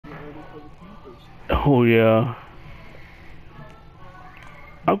Oh yeah.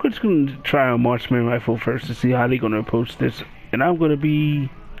 I'm just gonna try a marksman rifle first to see how they're gonna approach this, and I'm gonna be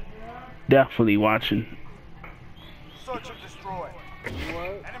definitely watching. Search and destroy.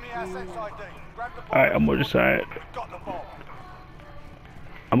 What? Enemy assets ID. Grab the All right, bomb I'm and on the secure side. it. We've got the bomb.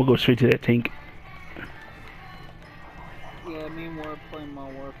 I'm gonna go straight to that tank. Yeah, me and War playing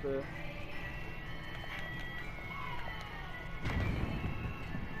Modern Warfare.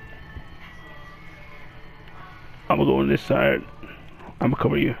 I'm gonna go on this side. I'm gonna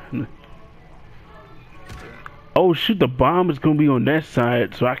cover you. Okay. Oh shoot, the bomb is gonna be on that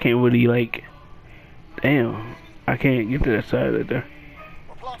side, so I can't really like. Damn, I can't get to that side right there.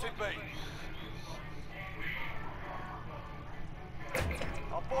 We're planting B.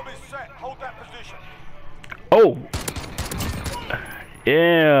 Our bomb is set. Hold that position. Oh,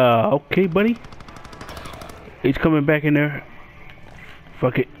 yeah. Okay, buddy. He's coming back in there.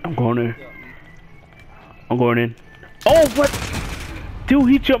 Fuck it, I'm going there. Got me. I'm going in. Oh, what? Dude,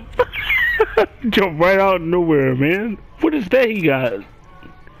 he jumped. Jumped right out of nowhere, man. What is that he got?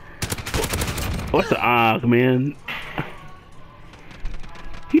 What's the odds, man?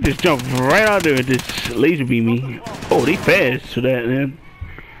 He just jumped right out there and just laser beam me. Oh, they fast for that, man.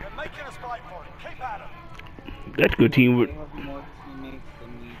 They're making us fight for it. Keep at them. That's good teamwork. They have more teammates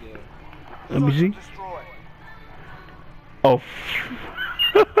than we do. Let me Search see. and destroy. Oh,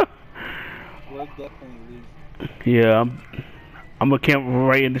 We'll definitely lose. yeah. I'm gonna camp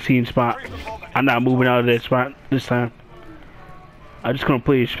right in the scene spot. Retrieve the bomb and I'm not moving out of that spot this time. I'm just gonna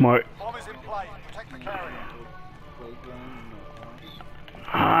play it smart. bomb is in play. Protect the carrier. Playground and the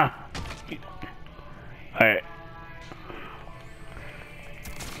house. Ah. Alright.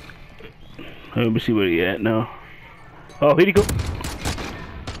 Let me see where he at now. Oh, here he go.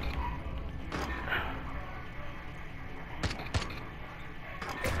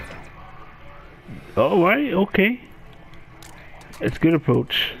 Alright, okay. That's a good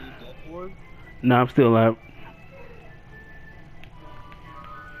approach. Are you dead, Ward? Nah, I'm still alive.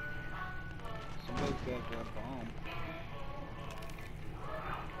 Somebody's got that bomb.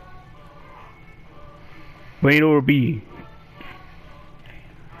 Bring it over B.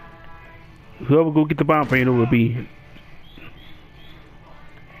 Whoever go get the bomb, bring it over B.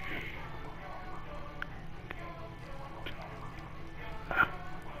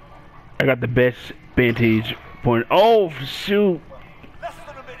 I got the best vantage point. Oh, shoot. Less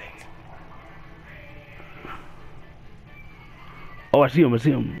than a minute. Oh, I see him. I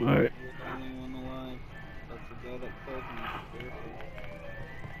see him. All right. You're the only one alive. That's the guy that killed me.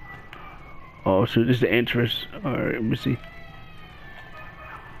 Careful. Oh, so this is the entrance. All right, let me see.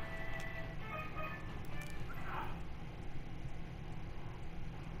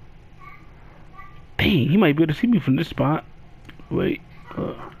 Dang, he might be able to see me from this spot. Wait.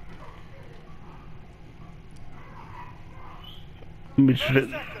 Let me 30 try.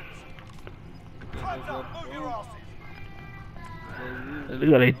 seconds. Time's up. Move your asses. They They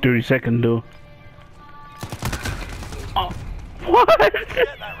got a 30-second though. Oh, what? Get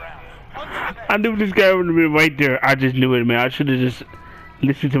that round. Onto the I net. knew this guy would have been right there. I just knew it, man. I should have just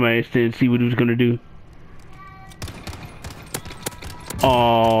listened to my instinct and see what he was gonna do.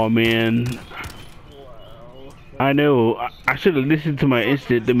 Oh man, Wow. I know. I should have listened to my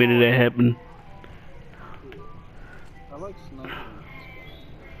instinct the minute that happened. I like sniping.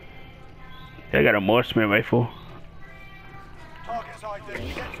 I got a marksman rifle. Target's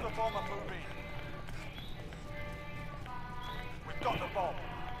ID. Get to the bomb and move in. We've got the bomb.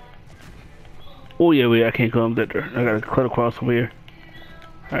 Oh yeah, wait. I can't come that door. I gotta cut across over here.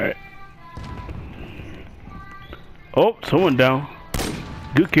 All right. Oh, someone down.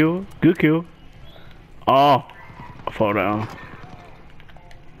 Good kill. Good kill. Oh, I fall down.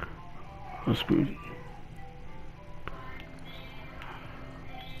 I'm screwed.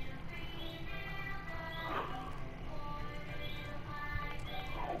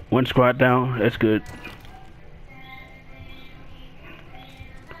 One squad down. That's good.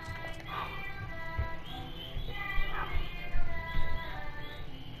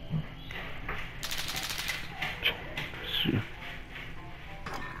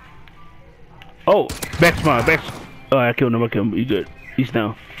 Oh, back spawn, back. Oh, I killed him. I killed him. You good? He's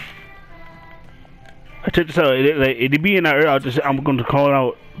down. I took this out. It be in our ear. I'm going to call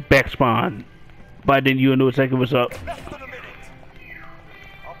out back spawn. But then you'll know exactly what's up. Less than a minute.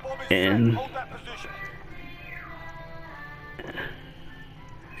 Our bomb is And- set. Hold that position.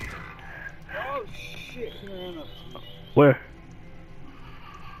 Oh shit! He ran up to me. Where?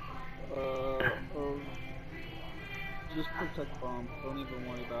 Just protect bomb. Don't even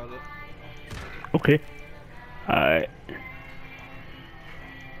worry about it. Okay. Alright.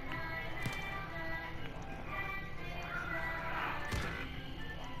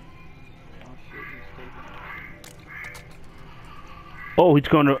 Oh, he's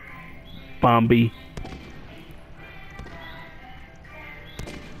gonna bomb B.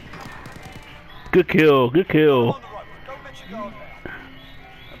 Good kill, good kill. On the road. Don't let your guard down.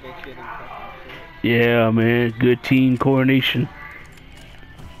 I bet you didn't fucking Yeah, man, good team coordination.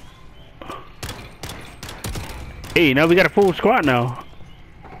 Hey, now we got a full squad now.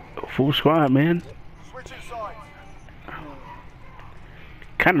 Full squad, man. Switching sides.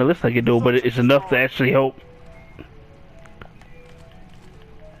 Kinda looks like it though, but it's enough to actually help.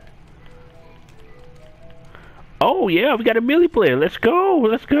 Oh yeah, we got a melee player. Let's go,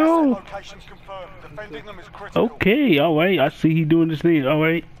 let's go. Locations confirmed. Defending them is critical. Okay, alright, I see he doing this thing,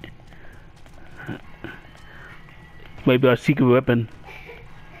 alright. Maybe our secret weapon.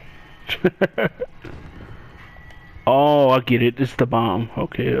 Oh, I get it, it's the bomb.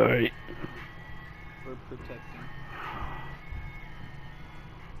 Okay, alright. We're protecting.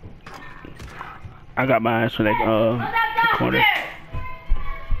 I got my eyes for that corner.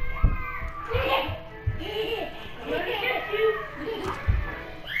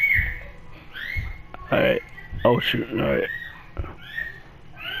 Alright. Oh shoot, alright.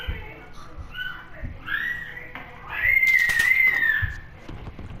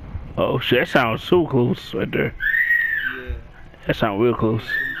 Oh shit, that sounds so close right there. Yeah. That sounds real close.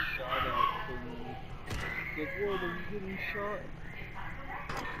 Getting shot at for me. Like, whoa, are you getting shot?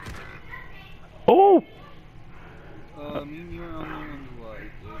 Oh! Me and you are on the one's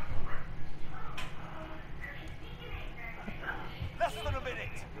live, dude. Less than a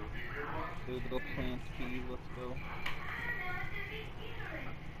minute. Dude, go plant speed, let's go.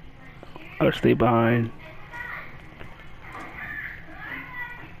 I'll stay behind.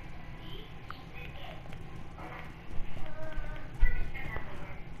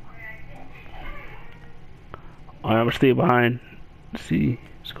 Alright, I'm gonna stay behind. Let's see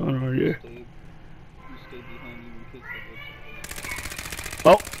what's going on here. You stay behind you in case I get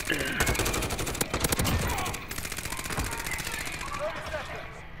you. Oh! 30 seconds.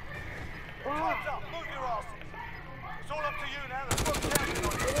 Time's up. Move your asses. It's all up to you now. The squad's counting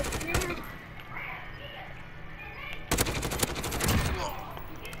on you.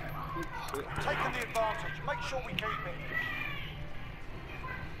 Taking the advantage. Make sure we keep it.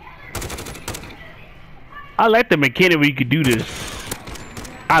 I like the mechanic where you could do this.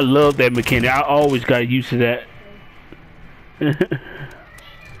 I love that mechanic. I always got used to that.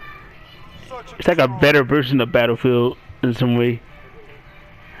 It's like a better version of Battlefield in some way.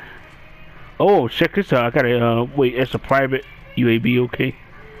 Oh, check this out. I gotta, wait, it's a private UAV, okay.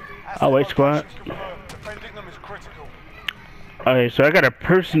 Alright, squad. Defending them is critical. Alright, so I got a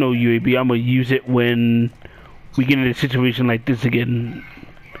personal UAV. I'm gonna use it when we get in a situation like this again.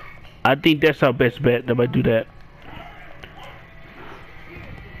 I think that's our best bet. That might do that.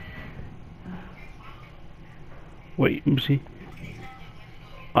 Wait, let me see.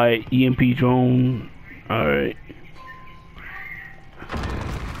 Alright, EMP drone. Alright.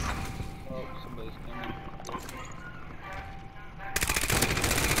 Oh, somebody's coming.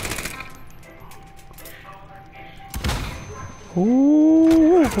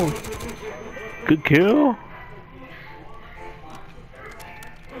 Ooh. Good kill.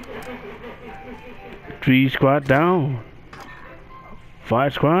 3 squad down.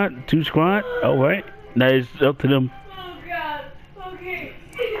 5 squad, 2 squad. Alright. Now it's up to them. Oh god. Okay.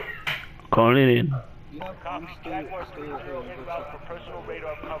 Calling it in.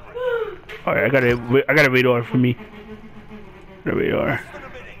 Alright, I got a radar for me. The radar. Less than a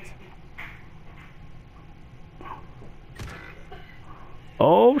minute.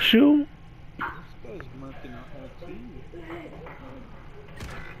 Oh shoot. This guy's marking a whole team.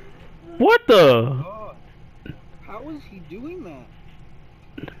 What the? God. How is he doing that?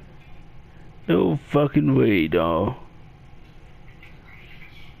 No fucking way, dawg.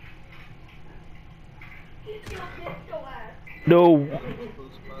 No.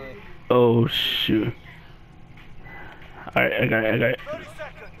 Close by. Oh shoot. Alright, I got it. 30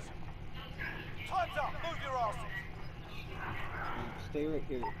 seconds. Time's up. Move your asses. Stay right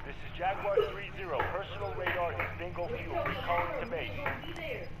here. This is Jaguar 3-0. Personal radar is bingo fuel. Calling to base.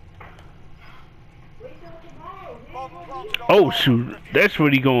 Bomb planted on Oh bomb. shoot, that's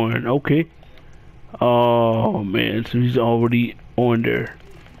where he going. Okay. Oh man, so he's already on there.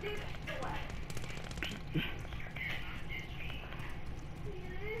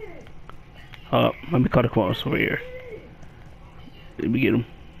 Let me cut across over here. Let me get him.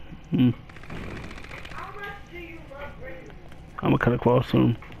 I'm gonna cut across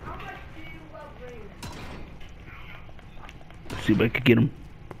him. Let's see if I can get him.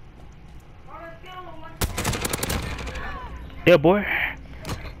 Yeah, boy.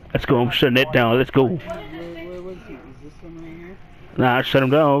 Let's go. I'm shutting that down. Let's go. Where was he? Is this one right here? Nah, I shut him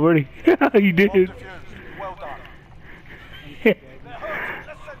down already. You Bomb did. defused. Well done. They're hurting.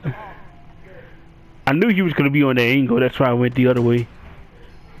 Let's send them home. I knew he was gonna be on that angle. That's why I went the other way.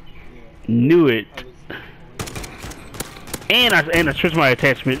 Knew it. And I switched my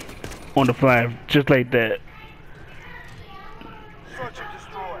attachment on the fly, just like that. Search and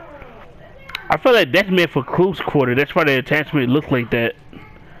destroy. I feel like that's meant for close quarter. That's why the attachment looked like that.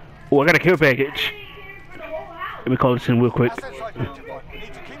 Oh, I got a care package. Let me call this in real quick. Assets identified. We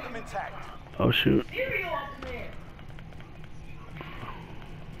need to keep them intact. Oh shoot.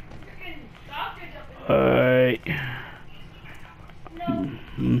 Alright.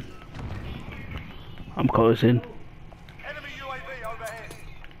 I'm calling this in. Enemy UAV overhead.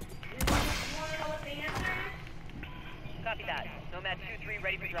 Copy that. Nomad 2-3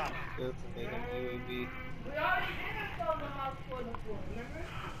 ready for drop. That's a UAV. We already did a solo house for the floor, remember?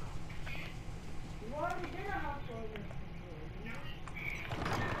 We already did a house for the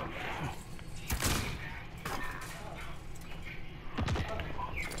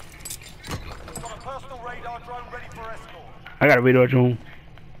Got a personal radar drone ready for escort. I got a radar drone.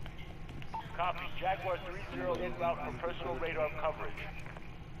 Copy. Jaguar 3-0 en route for personal radar coverage.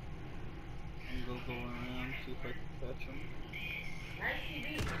 I'm gonna go around, see if I can catch him. nice TV.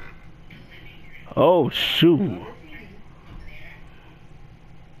 Oh shoot. Alright,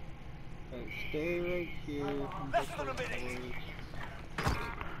 stay right here. I'm Less just than a gonna minute.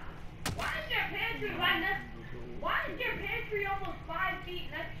 Why is your pantry right next? Why is your pantry almost 5 feet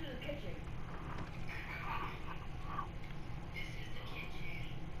next to the kitchen?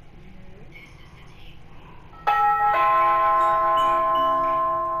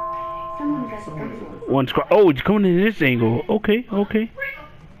 One squad. Oh, it's coming in this angle. Okay, okay.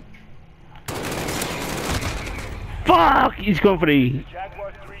 Fuck! He's going for the.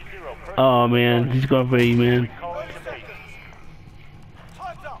 Jaguar 3-0. Oh man, he's going for the man. Calling to base.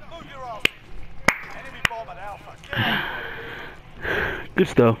 Time's up. Move your ass. Enemy bomb at Alpha. Get on. Good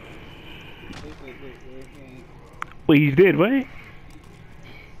stuff. Wait. Wait, he's dead, right?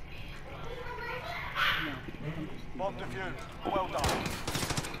 Bomb defused. Well done.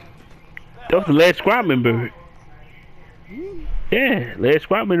 That was the last squad member. Yeah, last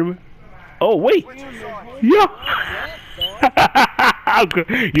squad member. Oh wait. Switch your sides. Yo!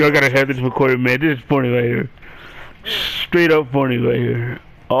 Yo, I gotta have this recorded, man. This is funny right here. Straight up funny right here.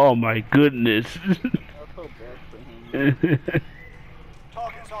 Oh my goodness. I felt bad for him.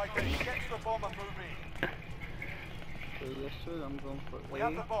 Target's ID. Get to the bomb and move in. So yes sir, I'm going for We A.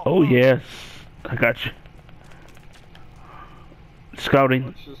 have the bomb. Oh yes, I got you. Scouting.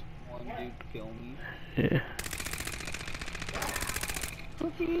 Watch this one dude kill me. Yeah.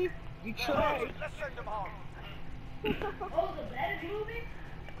 Cookie, you tried. Let's send them home. Oh, the bed is moving?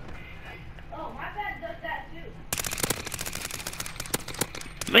 Oh, my bed does that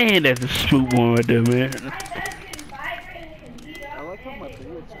too. Man, that's a smooth one right there, man. My bed can vibrate and it can heat up. I like how my and it can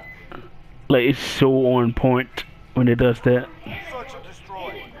bullets cool down. Like it's so on point when it does that. Search and destroy.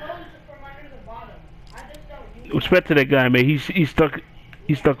 It glows from under the bottom. I just don't use Respect to that guy, man. He's stuck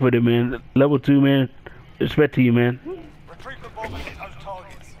with it, man. Level 2, man. Respect to you, man. Retrieve the bomb and hit those targets.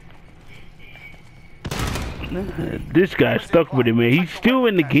 This guy's stuck with it, man. He's still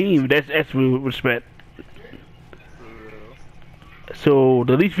in the game. That's real respect. So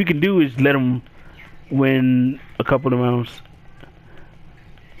the least we can do is let him win a couple of rounds.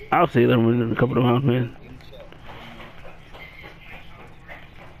 I'll say let him win a couple of rounds, man.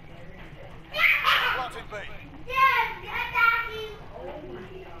 Planting B.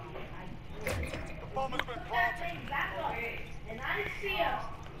 The bomb has been planted. back up. And I see a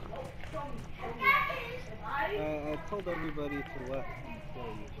I told everybody to let me kill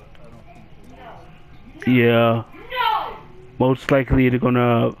you, but I don't think they will. Yeah. no. Most likely they're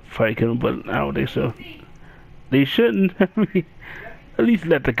gonna fight him, but I don't think so. They shouldn't. I mean, at least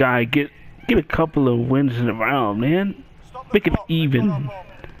let the guy get a couple of wins in a round, man. Stop the Make it clock. They've got even. our bomb.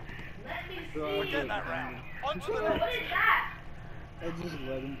 Let me Bro, see. I We're getting that round. On to the What next. is that? I just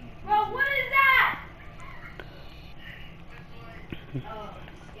let him. Bro, what is that?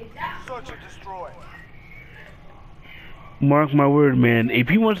 Is that? Search and destroy. Mark my word, man. If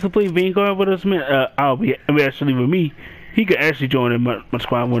he wants to play Vanguard with us, man, actually with me, he could actually join in my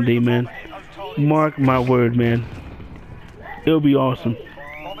squad one day, man. Hit those targets. Mark my word, man. It'll be awesome.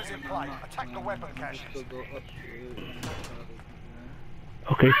 Bomb is in play. Attack the weapon caches. Still go upstairs and try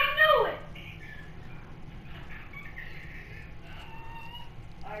to Okay. I knew it.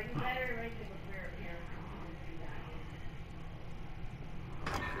 Are you better right to prepare here?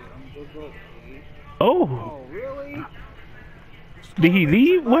 I'm gonna go A. Oh, Oh, really? did he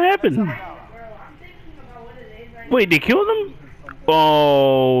leave? What happened? Bro, I'm thinking about what it is right Wait, they killed him?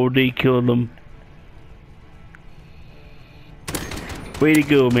 Oh, they killed him. Way to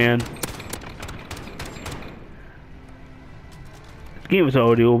go, man. This game is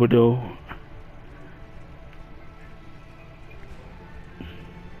already over though.